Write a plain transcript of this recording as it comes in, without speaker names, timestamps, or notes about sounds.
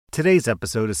Today's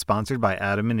episode is sponsored by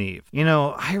Adam and Eve. You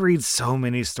know, I read so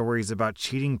many stories about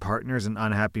cheating partners and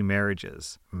unhappy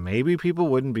marriages. Maybe people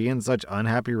wouldn't be in such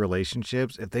unhappy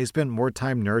relationships if they spent more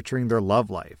time nurturing their love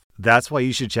life. That's why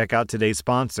you should check out today's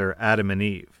sponsor, Adam and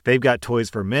Eve. They've got toys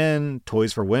for men,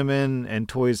 toys for women, and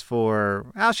toys for...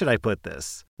 how should I put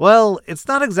this? Well, it's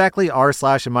not exactly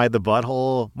r/am I the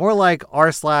butthole, more like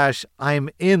r/I'm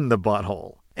in the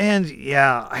butthole. And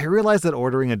yeah, I realize that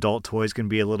ordering adult toys can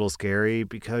be a little scary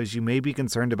because you may be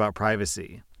concerned about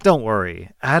privacy. Don't worry,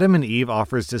 Adam and Eve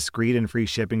offers discreet and free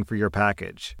shipping for your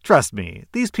package. Trust me,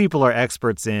 these people are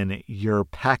experts in your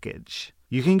package.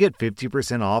 You can get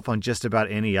 50% off on just about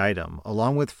any item,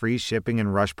 along with free shipping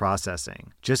and rush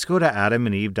processing. Just go to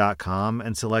adamandeve.com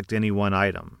and select any one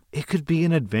item. It could be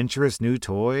an adventurous new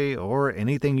toy or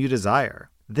anything you desire.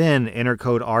 Then enter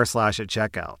code r/ at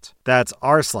checkout. That's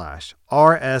r/RSLASH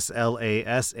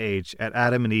at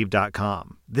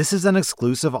adamandeve.com. This is an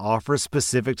exclusive offer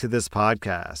specific to this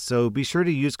podcast, so be sure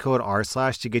to use code r/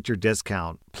 to get your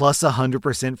discount, plus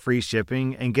 100% free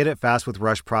shipping, and get it fast with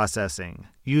rush processing.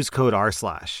 Use code r/.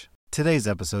 Today's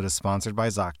episode is sponsored by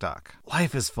ZocDoc.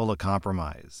 Life is full of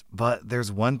compromise, but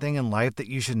there's one thing in life that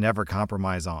you should never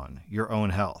compromise on: your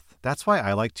own health. That's why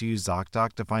I like to use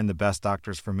ZocDoc to find the best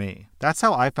doctors for me. That's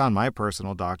how I found my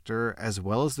personal doctor, as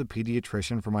well as the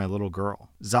pediatrician for my little girl.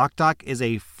 ZocDoc is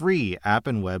a free app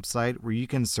and website where you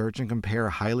can search and compare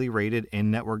highly rated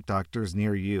in-network doctors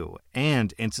near you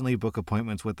and instantly book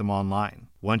appointments with them online.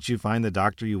 Once you find the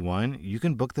doctor you want, you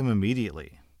can book them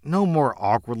immediately. No more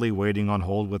awkwardly waiting on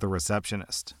hold with a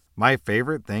receptionist. My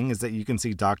favorite thing is that you can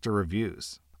see doctor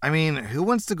reviews. I mean, who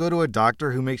wants to go to a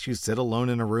doctor who makes you sit alone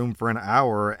in a room for an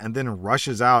hour and then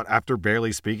rushes out after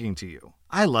barely speaking to you?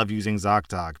 I love using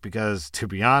ZocDoc because, to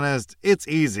be honest, it's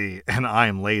easy and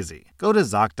I'm lazy. Go to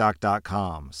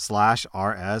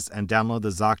ZocDoc.com/RS and download the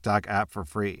ZocDoc app for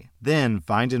free. Then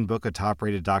find and book a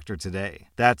top-rated doctor today.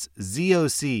 That's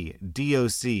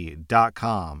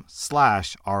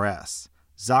ZocDoc.com/RS.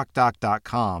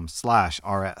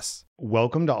 ZocDoc.com/RS.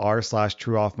 Welcome to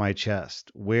r/TrueOffMychest,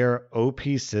 where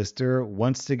OP's sister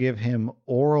wants to give him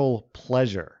oral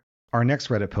pleasure. Our next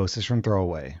Reddit post is from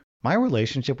Throwaway. My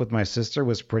relationship with my sister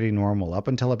was pretty normal up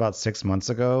until about 6 months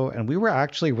ago, and we were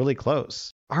actually really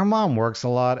close. Our mom works a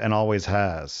lot and always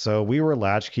has, so we were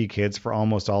latchkey kids for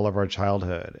almost all of our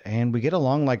childhood, and we get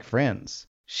along like friends.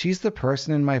 She's the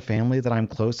person in my family that I'm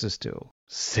closest to.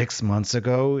 6 months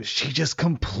ago, she just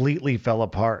completely fell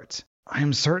apart.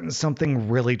 I'm certain something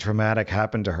really traumatic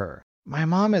happened to her. My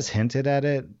mom has hinted at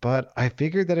it, but I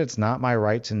figured that it's not my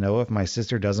right to know if my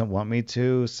sister doesn't want me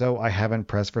to, so I haven't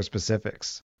pressed for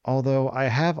specifics. Although I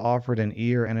have offered an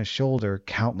ear and a shoulder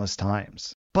countless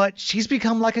times. But she's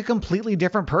become like a completely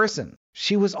different person.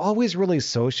 She was always really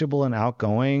sociable and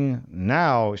outgoing.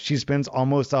 Now she spends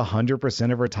almost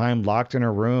 100% of her time locked in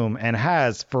her room and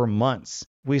has for months.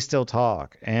 We still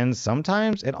talk, and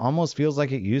sometimes it almost feels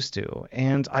like it used to,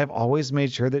 and I've always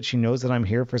made sure that she knows that I'm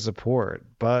here for support,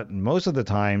 but most of the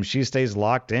time she stays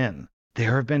locked in.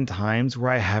 There have been times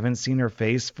where I haven't seen her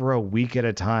face for a week at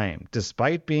a time,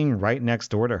 despite being right next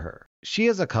door to her. She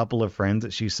has a couple of friends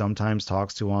that she sometimes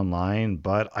talks to online,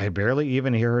 but I barely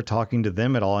even hear her talking to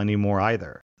them at all anymore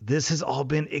either. This has all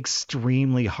been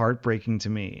extremely heartbreaking to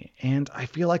me, and I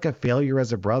feel like a failure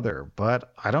as a brother,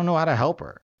 but I don't know how to help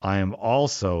her. I am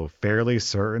also fairly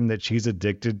certain that she's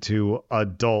addicted to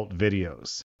adult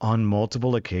videos. On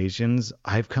multiple occasions,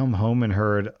 I've come home and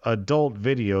heard adult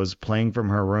videos playing from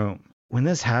her room. When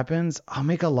this happens, I'll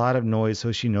make a lot of noise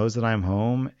so she knows that I'm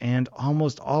home, and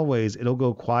almost always it'll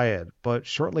go quiet, but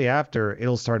shortly after,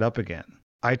 it'll start up again.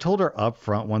 I told her up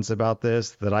front once about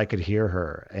this that I could hear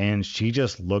her, and she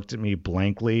just looked at me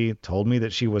blankly, told me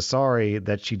that she was sorry,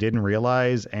 that she didn't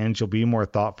realize, and she'll be more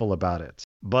thoughtful about it.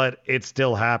 But it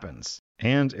still happens.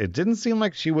 And it didn't seem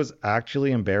like she was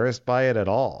actually embarrassed by it at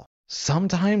all.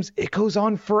 Sometimes it goes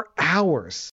on for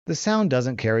hours. The sound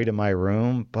doesn't carry to my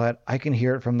room, but I can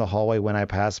hear it from the hallway when I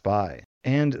pass by.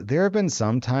 And there have been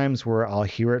some times where I'll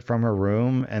hear it from her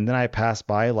room, and then I pass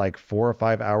by like 4 or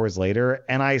 5 hours later,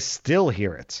 and I still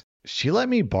hear it. She let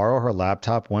me borrow her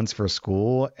laptop once for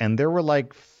school, and there were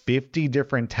like 50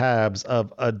 different tabs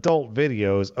of adult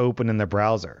videos open in the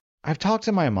browser. I've talked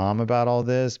to my mom about all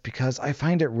this because I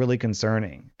find it really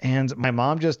concerning. And my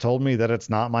mom just told me that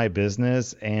it's not my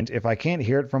business, and if I can't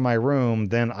hear it from my room,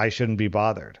 then I shouldn't be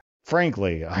bothered.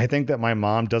 Frankly, I think that my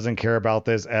mom doesn't care about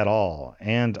this at all,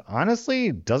 and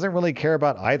honestly, doesn't really care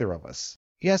about either of us.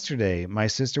 Yesterday, my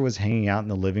sister was hanging out in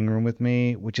the living room with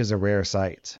me, which is a rare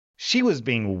sight. She was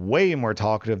being way more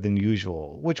talkative than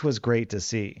usual, which was great to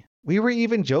see. We were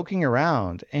even joking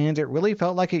around, and it really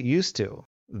felt like it used to.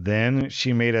 Then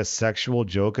she made a sexual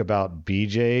joke about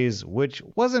BJs, which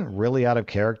wasn't really out of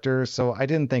character, so I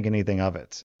didn't think anything of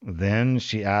it. Then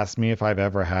she asked me if I've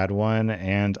ever had one,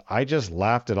 and I just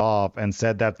laughed it off and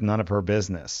said that's none of her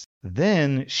business.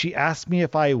 Then she asked me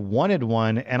if I wanted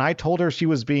one, and I told her she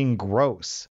was being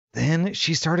gross. Then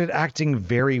she started acting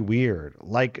very weird,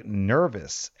 like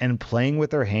nervous, and playing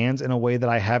with her hands in a way that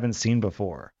I haven't seen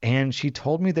before. And she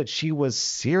told me that she was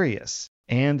serious,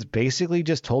 and basically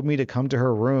just told me to come to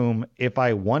her room if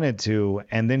I wanted to,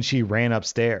 and then she ran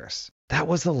upstairs. That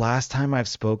was the last time I've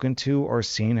spoken to or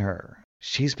seen her.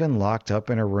 She's been locked up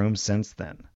in her room since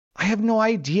then. I have no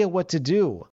idea what to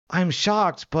do. I'm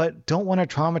shocked, but don't want to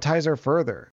traumatize her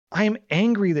further. I am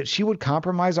angry that she would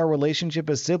compromise our relationship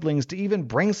as siblings to even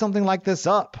bring something like this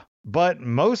up. But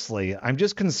mostly, I'm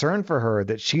just concerned for her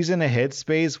that she's in a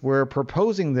headspace where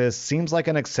proposing this seems like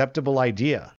an acceptable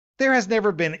idea. There has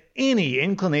never been any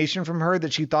inclination from her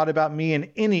that she thought about me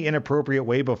in any inappropriate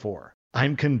way before.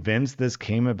 I'm convinced this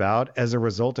came about as a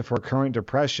result of her current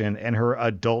depression and her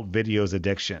adult videos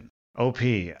addiction. OP,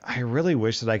 I really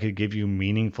wish that I could give you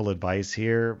meaningful advice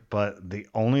here, but the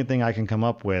only thing I can come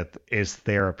up with is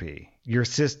therapy. Your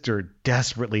sister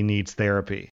desperately needs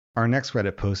therapy. Our next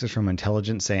Reddit post is from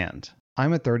Intelligent Sand.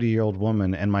 I'm a 30-year-old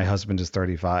woman and my husband is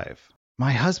 35.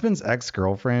 My husband's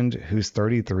ex-girlfriend, who's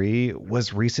 33,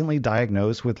 was recently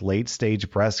diagnosed with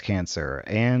late-stage breast cancer,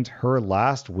 and her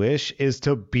last wish is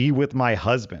to be with my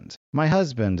husband. My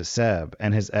husband, Seb,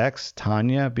 and his ex,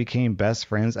 Tanya, became best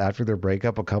friends after their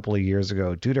breakup a couple of years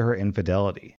ago due to her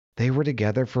infidelity. They were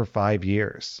together for 5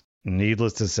 years.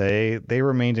 Needless to say, they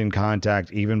remained in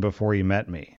contact even before he met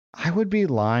me. I would be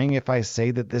lying if I say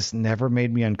that this never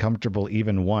made me uncomfortable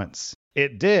even once.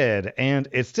 It did, and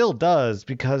it still does,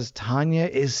 because Tanya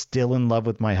is still in love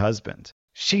with my husband.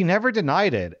 She never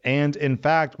denied it, and in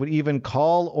fact would even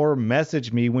call or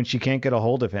message me when she can't get a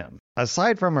hold of him.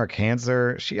 Aside from her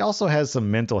cancer, she also has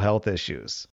some mental health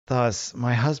issues. Thus,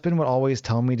 my husband would always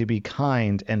tell me to be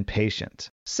kind and patient.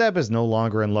 Seb is no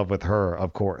longer in love with her,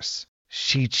 of course.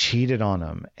 She cheated on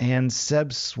him, and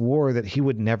Seb swore that he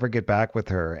would never get back with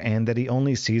her and that he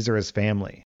only sees her as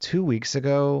family. 2 weeks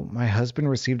ago, my husband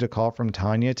received a call from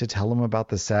Tanya to tell him about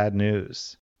the sad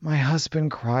news. My husband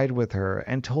cried with her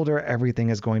and told her everything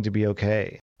is going to be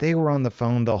okay. They were on the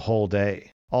phone the whole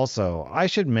day. Also, I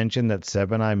should mention that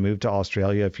Seb and I moved to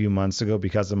Australia a few months ago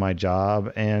because of my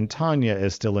job, and Tanya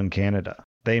is still in Canada.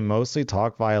 They mostly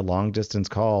talk via long-distance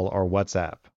call or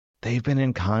WhatsApp. They've been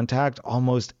in contact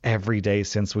almost every day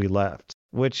since we left,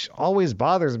 which always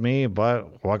bothers me,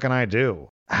 but what can I do?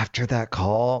 After that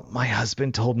call, my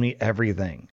husband told me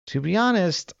everything. To be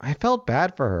honest, I felt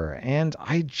bad for her, and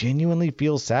I genuinely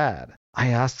feel sad. I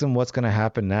asked him what's going to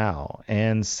happen now,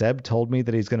 and Seb told me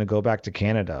that he's going to go back to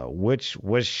Canada, which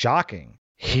was shocking.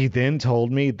 He then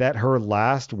told me that her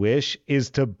last wish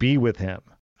is to be with him.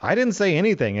 I didn't say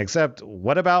anything except,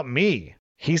 what about me?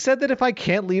 He said that if I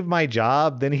can't leave my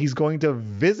job, then he's going to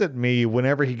visit me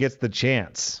whenever he gets the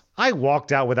chance. I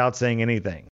walked out without saying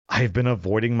anything. I've been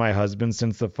avoiding my husband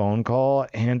since the phone call,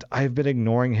 and I've been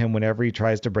ignoring him whenever he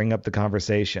tries to bring up the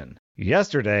conversation.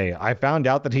 Yesterday, I found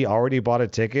out that he already bought a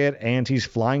ticket and he's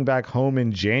flying back home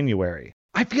in January.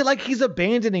 I feel like he's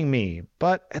abandoning me,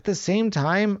 but at the same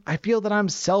time, I feel that I'm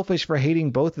selfish for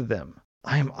hating both of them.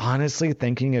 I'm honestly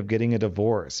thinking of getting a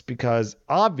divorce because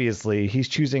obviously he's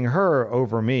choosing her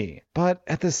over me. But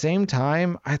at the same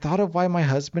time, I thought of why my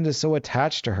husband is so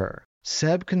attached to her.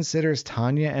 Seb considers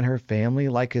Tanya and her family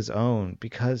like his own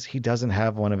because he doesn't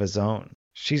have one of his own.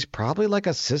 She's probably like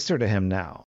a sister to him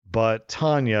now. But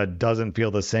Tanya doesn't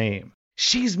feel the same.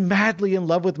 She's madly in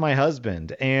love with my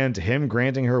husband, and him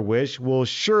granting her wish will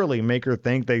surely make her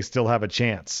think they still have a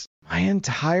chance. My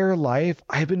entire life,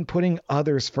 I've been putting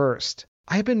others first.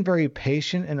 I've been very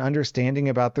patient and understanding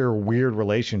about their weird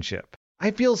relationship.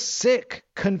 I feel sick,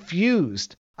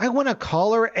 confused. I want to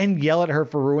call her and yell at her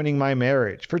for ruining my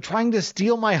marriage, for trying to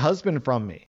steal my husband from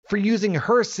me, for using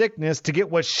her sickness to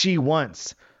get what she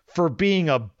wants, for being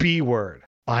a B-word.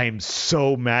 I'm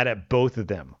so mad at both of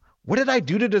them. What did I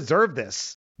do to deserve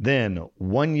this? Then,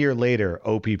 1 year later,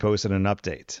 OP posted an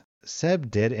update. Seb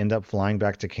did end up flying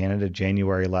back to Canada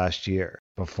January last year.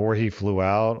 Before he flew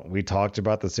out, we talked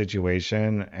about the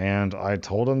situation, and I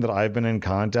told him that I've been in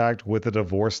contact with a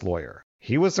divorce lawyer.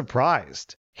 He was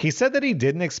surprised. He said that he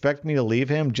didn't expect me to leave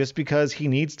him just because he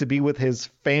needs to be with his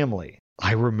family.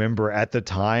 I remember at the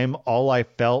time, all I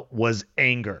felt was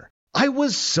anger. I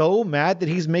was so mad that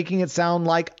he's making it sound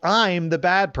like I'm the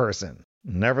bad person.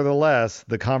 Nevertheless,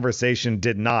 the conversation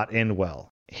did not end well.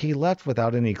 He left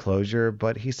without any closure,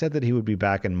 but he said that he would be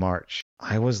back in March.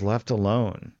 I was left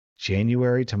alone.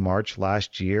 January to March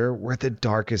last year were the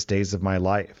darkest days of my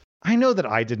life. I know that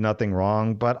I did nothing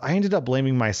wrong, but I ended up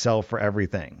blaming myself for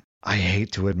everything. I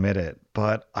hate to admit it,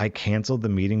 but I canceled the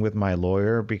meeting with my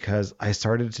lawyer because I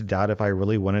started to doubt if I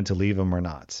really wanted to leave him or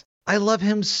not. I love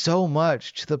him so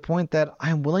much to the point that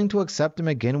I'm willing to accept him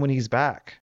again when he's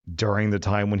back. During the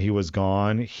time when he was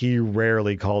gone, he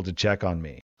rarely called to check on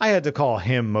me. I had to call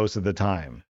him most of the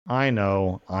time. I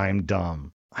know, I'm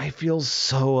dumb. I feel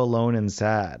so alone and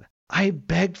sad. I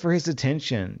begged for his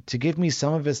attention, to give me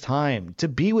some of his time, to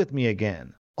be with me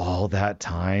again. All that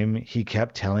time, he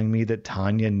kept telling me that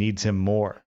Tanya needs him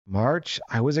more. March,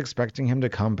 I was expecting him to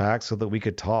come back so that we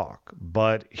could talk,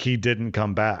 but he didn't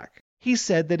come back. He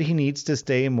said that he needs to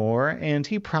stay more, and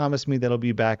he promised me that he'll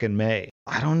be back in May.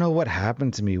 I don't know what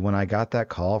happened to me when I got that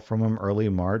call from him early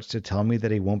March to tell me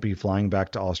that he won't be flying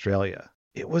back to Australia.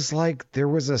 It was like there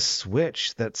was a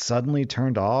switch that suddenly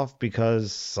turned off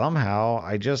because somehow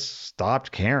I just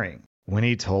stopped caring. When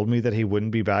he told me that he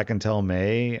wouldn't be back until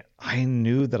May, I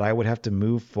knew that I would have to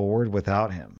move forward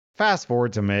without him. Fast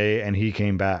forward to May and he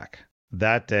came back.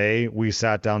 That day, we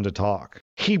sat down to talk.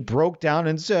 He broke down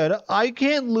and said, "I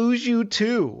can't lose you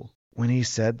too." When he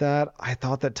said that, I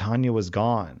thought that Tanya was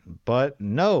gone. But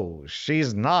no,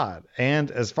 she's not.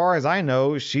 And as far as I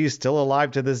know, she's still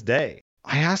alive to this day.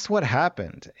 I asked what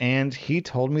happened, and he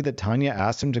told me that Tanya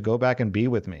asked him to go back and be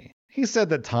with me. He said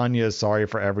that Tanya is sorry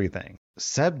for everything.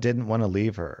 Seb didn't want to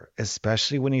leave her,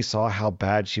 especially when he saw how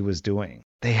bad she was doing.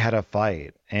 They had a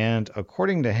fight, and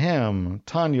according to him,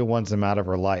 Tanya wants him out of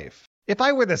her life. If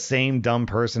I were the same dumb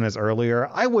person as earlier,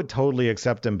 I would totally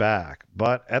accept him back.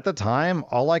 But at the time,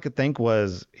 all I could think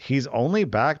was, he's only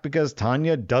back because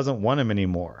Tanya doesn't want him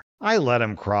anymore. I let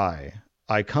him cry.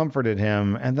 I comforted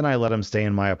him, and then I let him stay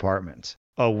in my apartment.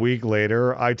 A week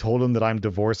later, I told him that I'm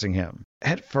divorcing him.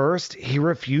 At first, he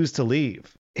refused to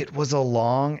leave. It was a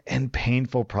long and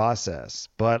painful process,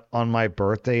 but on my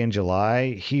birthday in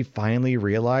July, he finally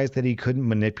realized that he couldn't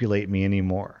manipulate me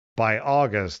anymore. By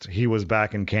August, he was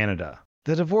back in Canada.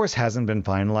 The divorce hasn't been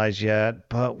finalized yet,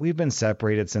 but we've been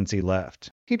separated since he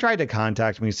left. He tried to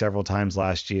contact me several times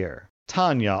last year.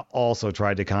 Tanya also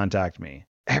tried to contact me.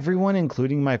 Everyone,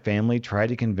 including my family, tried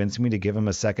to convince me to give him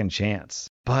a second chance.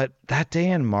 But that day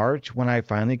in March, when I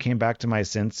finally came back to my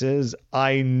senses,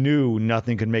 I knew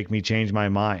nothing could make me change my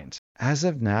mind. As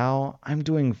of now, I'm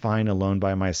doing fine alone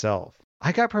by myself.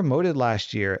 I got promoted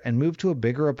last year and moved to a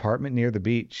bigger apartment near the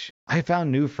beach. I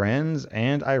found new friends,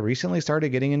 and I recently started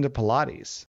getting into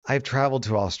Pilates. I've traveled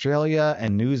to Australia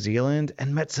and New Zealand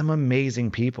and met some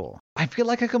amazing people. I feel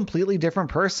like a completely different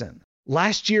person.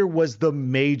 Last year was the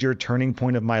major turning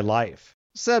point of my life.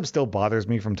 Seb still bothers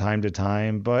me from time to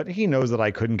time, but he knows that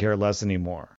I couldn't care less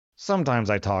anymore. Sometimes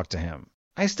I talk to him.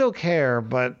 I still care,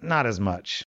 but not as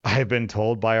much. I've been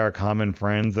told by our common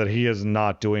friends that he is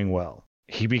not doing well.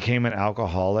 He became an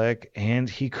alcoholic, and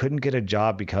he couldn't get a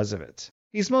job because of it.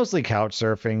 He's mostly couch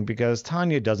surfing because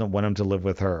Tanya doesn't want him to live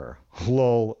with her.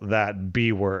 Lol, that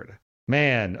B word.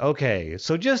 Man, okay,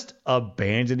 so just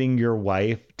abandoning your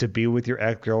wife to be with your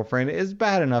ex-girlfriend is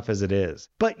bad enough as it is.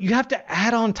 But you have to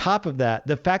add on top of that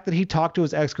the fact that he talked to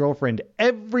his ex-girlfriend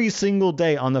every single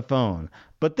day on the phone.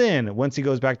 But then, once he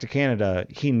goes back to Canada,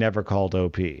 he never called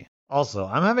OP. Also,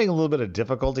 I'm having a little bit of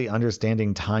difficulty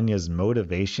understanding Tanya's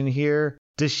motivation here.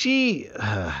 Does she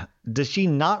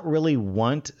not really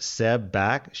want Seb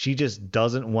back? She just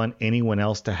doesn't want anyone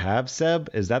else to have Seb?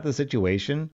 Is that the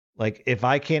situation? Like, if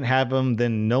I can't have him,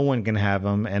 then no one can have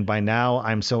him. And by now,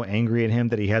 I'm so angry at him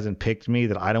that he hasn't picked me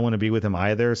that I don't want to be with him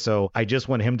either. So I just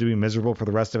want him to be miserable for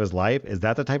the rest of his life. Is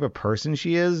that the type of person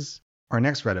she is? Our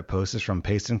next Reddit post is from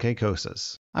Paste and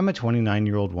Keikosis. I'm a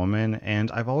 29-year-old woman,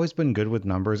 and I've always been good with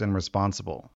numbers and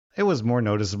responsible. It was more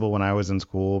noticeable when I was in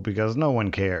school because no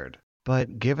one cared.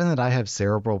 But given that I have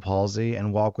cerebral palsy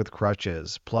and walk with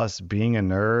crutches, plus being a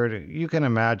nerd, you can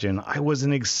imagine I was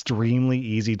an extremely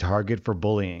easy target for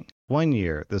bullying. One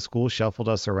year, the school shuffled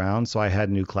us around, so I had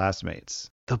new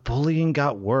classmates. The bullying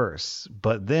got worse,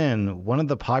 but then one of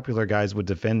the popular guys would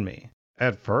defend me.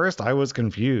 At first, I was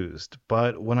confused,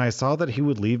 but when I saw that he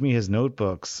would leave me his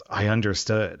notebooks, I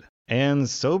understood. And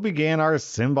so began our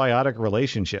symbiotic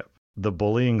relationship. The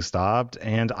bullying stopped,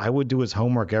 and I would do his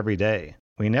homework every day.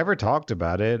 We never talked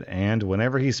about it, and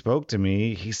whenever he spoke to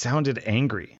me, he sounded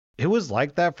angry. It was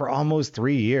like that for almost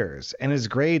 3 years, and his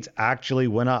grades actually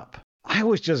went up. I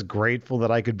was just grateful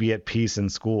that I could be at peace in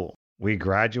school. We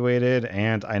graduated,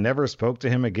 and I never spoke to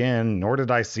him again, nor did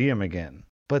I see him again.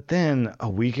 But then, a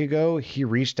week ago, he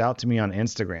reached out to me on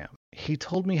Instagram. He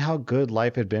told me how good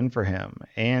life had been for him,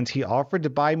 and he offered to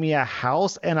buy me a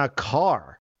house and a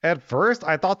car. At first,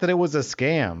 I thought that it was a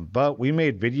scam, but we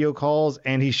made video calls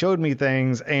and he showed me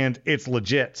things and it's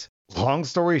legit. Long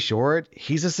story short,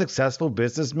 he's a successful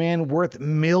businessman worth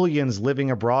millions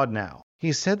living abroad now.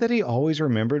 He said that he always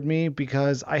remembered me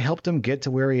because I helped him get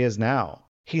to where he is now.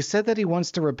 He said that he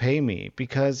wants to repay me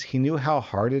because he knew how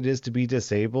hard it is to be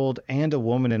disabled and a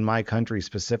woman in my country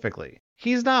specifically.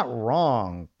 He's not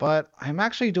wrong, but I'm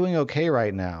actually doing okay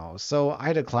right now, so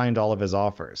I declined all of his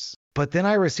offers. But then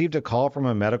I received a call from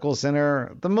a medical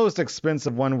center, the most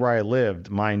expensive one where I lived,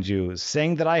 mind you,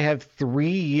 saying that I have 3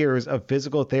 years of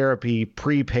physical therapy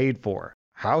prepaid for.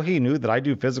 How he knew that I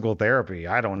do physical therapy,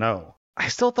 I don't know. I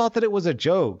still thought that it was a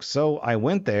joke, so I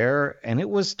went there, and it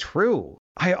was true.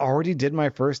 I already did my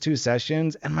first 2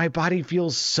 sessions, and my body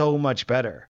feels so much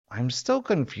better. I'm still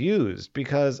confused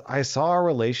because I saw our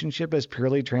relationship as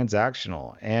purely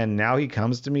transactional, and now he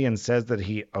comes to me and says that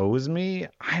he owes me?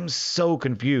 I'm so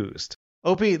confused.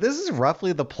 OP, this is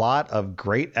roughly the plot of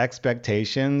Great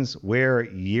Expectations, where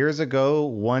years ago,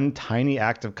 one tiny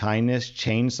act of kindness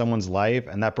changed someone's life,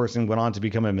 and that person went on to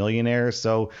become a millionaire,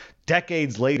 so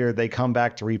decades later, they come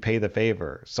back to repay the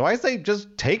favor. So I say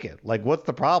just take it. Like, what's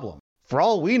the problem? For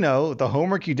all we know, the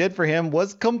homework you did for him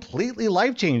was completely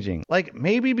life-changing. Like,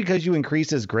 maybe because you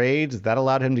increased his grades, that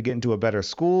allowed him to get into a better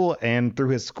school, and through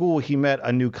his school, he met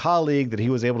a new colleague that he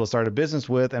was able to start a business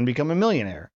with and become a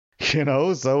millionaire.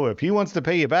 So if he wants to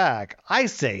pay you back, I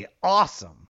say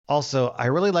awesome. Also, I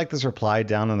really like this reply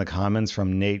down in the comments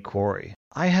from Nate Quarry.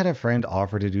 I had a friend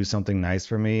offer to do something nice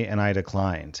for me, and I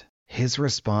declined. His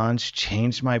response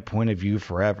changed my point of view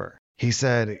forever. He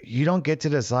said, "You don't get to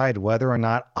decide whether or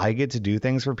not I get to do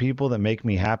things for people that make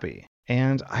me happy."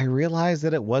 And I realized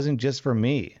that it wasn't just for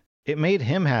me. It made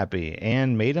him happy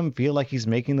and made him feel like he's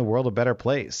making the world a better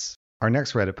place. Our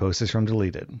next Reddit post is from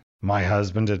Deleted. My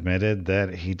husband admitted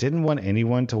that he didn't want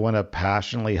anyone to want to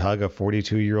passionately hug a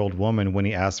 42-year-old woman when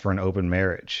he asked for an open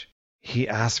marriage. He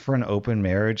asked for an open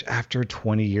marriage after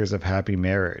 20 years of happy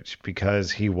marriage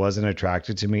because he wasn't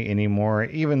attracted to me anymore,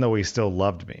 even though he still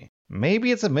loved me.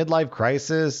 Maybe it's a midlife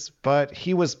crisis, but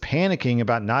he was panicking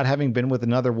about not having been with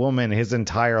another woman his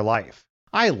entire life.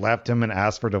 I left him and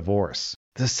asked for divorce.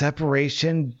 The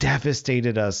separation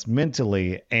devastated us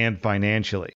mentally and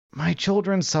financially. My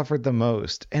children suffered the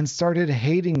most and started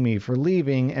hating me for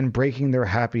leaving and breaking their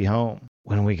happy home.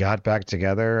 When we got back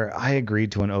together, I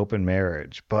agreed to an open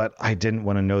marriage, but I didn't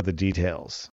want to know the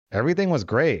details. Everything was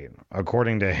great,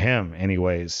 according to him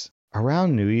anyways.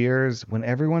 Around New Year's, when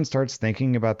everyone starts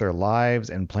thinking about their lives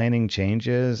and planning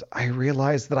changes, I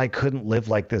realized that I couldn't live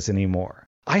like this anymore.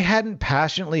 I hadn't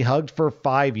passionately hugged for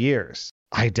 5 years.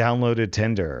 I downloaded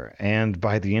Tinder, and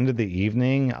by the end of the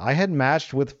evening, I had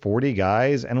matched with 40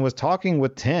 guys and was talking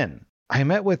with 10. I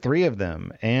met with 3 of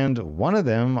them, and one of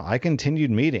them I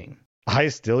continued meeting. I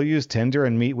still use Tinder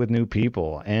and meet with new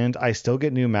people, and I still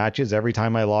get new matches every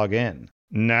time I log in.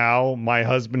 Now, my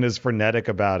husband is frenetic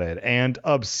about it and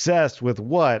obsessed with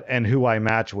what and who I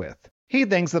match with. He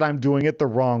thinks that I'm doing it the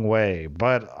wrong way,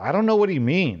 but I don't know what he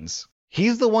means.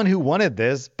 He's the one who wanted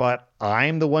this, but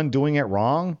I'm the one doing it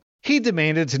wrong? He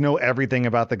demanded to know everything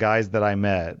about the guys that I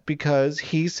met because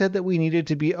he said that we needed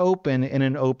to be open in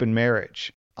an open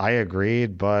marriage. I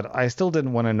agreed, but I still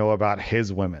didn't want to know about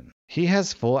his women. He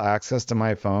has full access to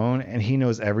my phone and he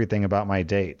knows everything about my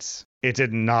dates. It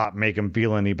did not make him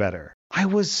feel any better. I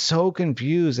was so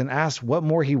confused and asked what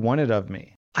more he wanted of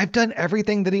me. I've done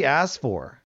everything that he asked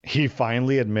for. He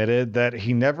finally admitted that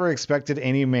he never expected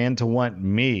any man to want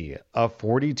me, a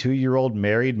 42-year-old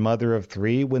married mother of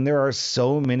 3, when there are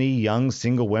so many young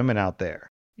single women out there.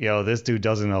 Yo, this dude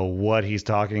doesn't know what he's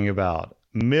talking about.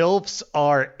 MILFs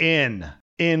are in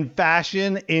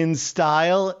fashion, in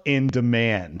style, in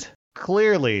demand.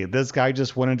 Clearly, this guy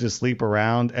just wanted to sleep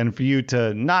around and for you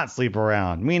to not sleep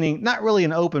around, meaning not really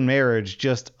an open marriage,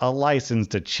 just a license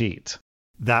to cheat.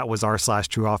 That was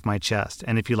r/TrueOffMychest.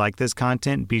 And if you like this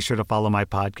content, be sure to follow my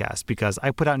podcast because I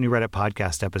put out new Reddit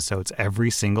podcast episodes every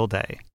single day.